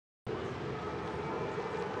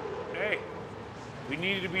We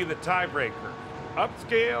needed to be the tiebreaker.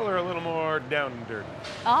 Upscale or a little more down and dirty?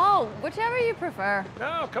 Oh, whichever you prefer.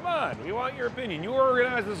 No, come on. We want your opinion. You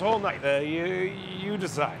organized this whole night. You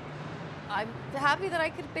decide. I'm happy that I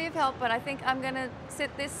could be of help, but I think I'm gonna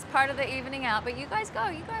sit this part of the evening out. But you guys go.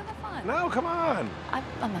 You guys have fun. No, come on. I'm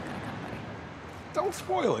not gonna come, buddy. Don't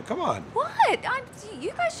spoil it. Come on. What?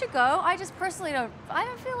 You guys should go. I just personally don't. I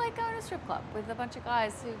don't feel like going to a strip club with a bunch of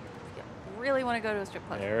guys who really want to go to a strip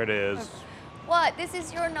club. There it is. What? This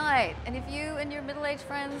is your night. And if you and your middle-aged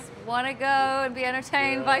friends want to go and be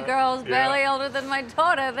entertained by girls barely older than my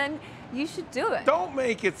daughter, then you should do it. Don't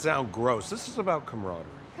make it sound gross. This is about camaraderie.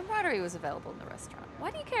 Camaraderie was available in the restaurant.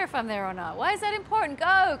 Why do you care if I'm there or not? Why is that important? Go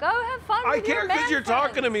have fun with your man I care because you're friends.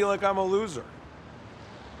 talking to me like I'm a loser.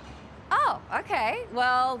 Oh, okay.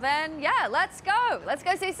 Well, then, yeah, let's go. Let's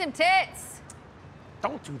go see some tits.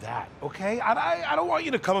 Don't do that, okay? I don't want you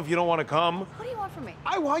to come if you don't want to come. What do you want from me?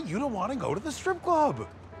 I want you to want to go to the strip club.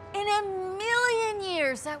 In a million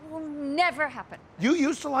years, that will never happen. You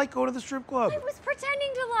used to like going to the strip club. I was pretending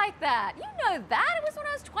to like that. You know that. It was when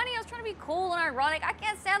I was 20. I was trying to be cool and ironic. I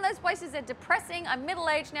can't stand those places. They're depressing. I'm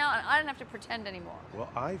middle-aged now, and I don't have to pretend anymore. Well,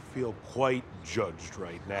 I feel quite judged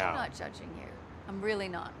right now. I'm not judging you. I'm really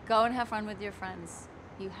not. Go and have fun with your friends.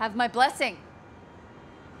 You have my blessing.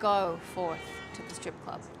 Go forth to the strip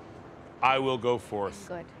club. I will go forth.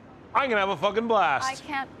 Good. I'm gonna have a fucking blast. I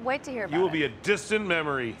can't wait to hear about it. You will be a distant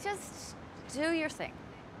memory. Just do your thing.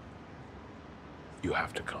 You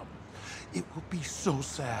have to come. It will be so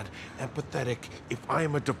sad and pathetic if I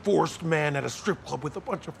am a divorced man at a strip club with a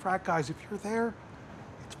bunch of frat guys. If you're there,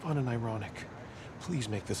 it's fun and ironic. Please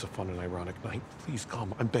make this a fun and ironic night. Please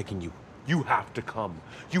come. I'm begging you. You have to come.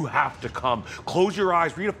 You have to come. Close your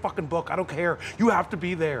eyes, read a fucking book. I don't care. You have to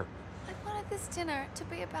be there. I wanted this dinner to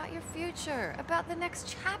be about your future, about the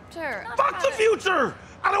next chapter. Fuck the future!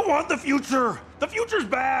 I don't want the future. The future's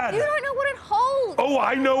bad. You don't know what it holds. Oh,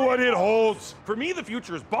 I know what it holds. For me, the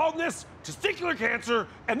future is baldness, testicular cancer,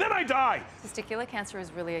 and then I die. Testicular cancer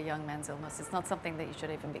is really a young man's illness. It's not something that you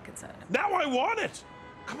should even be concerned about. Now I want it.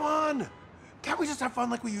 Come on. Can't we just have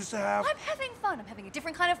fun like we used to have? I'm having fun. I'm having a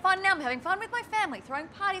different kind of fun now. I'm having fun with my family, throwing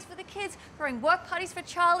parties for the kids, throwing work parties for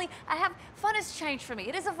Charlie. Fun has changed for me.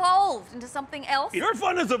 It has evolved into something else. Your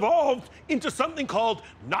fun has evolved into something called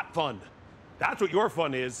not fun. That's what your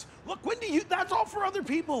fun is. Look, that's all for other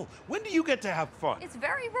people. When do you get to have fun? It's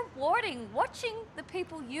very rewarding watching the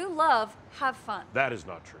people you love have fun. That is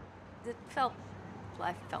not true. I felt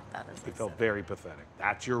that as It felt very pathetic.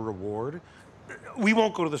 That's your reward? We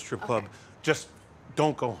won't go to the strip club. Just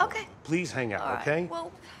don't go home. Okay. Please hang out, All right. okay?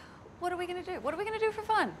 Well, what are we gonna do? What are we gonna do for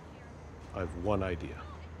fun? I have one idea.